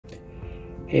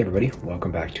Hey everybody,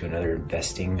 welcome back to another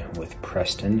Investing with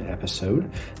Preston episode.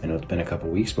 I know it's been a couple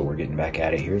weeks, but we're getting back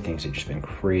at it here. Things have just been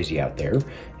crazy out there.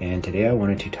 And today I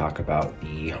wanted to talk about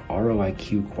the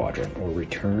ROIQ quadrant, or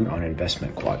return on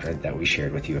investment quadrant, that we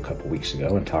shared with you a couple weeks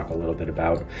ago, and talk a little bit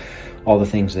about all the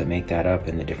things that make that up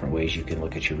and the different ways you can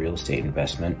look at your real estate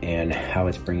investment and how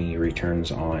it's bringing you returns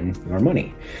on your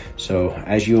money. So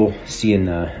as you'll see in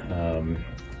the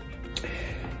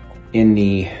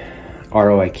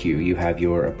ROIQ, you have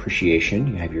your appreciation,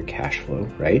 you have your cash flow,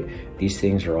 right? These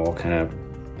things are all kind of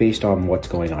based on what's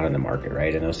going on in the market,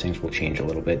 right? And those things will change a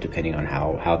little bit depending on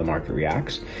how the market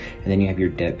reacts. And then you have your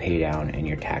debt pay down and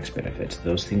your tax benefits.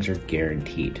 Those things are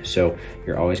guaranteed. So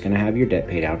you're always going to have your debt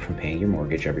pay down from paying your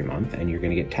mortgage every month, and you're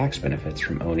going to get tax benefits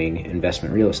from owning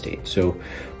investment real estate. So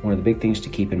one of the big things to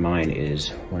keep in mind is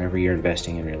whenever you're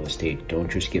investing in real estate, don't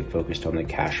just get focused on the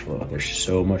cash flow. There's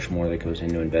so much more that goes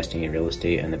into investing in real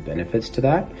estate and the benefits to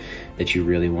that you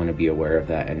really want to be aware of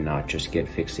that and not just get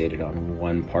fixated on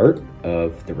one part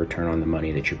of the return on the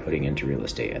money that you're putting into real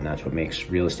estate. And that's what makes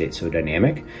real estate so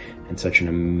dynamic and such an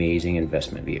amazing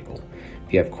investment vehicle.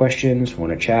 If you have questions,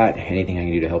 want to chat, anything I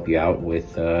can do to help you out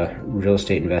with real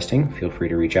estate investing, feel free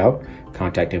to reach out.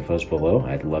 Contact info is below.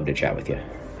 I'd love to chat with you.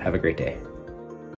 Have a great day.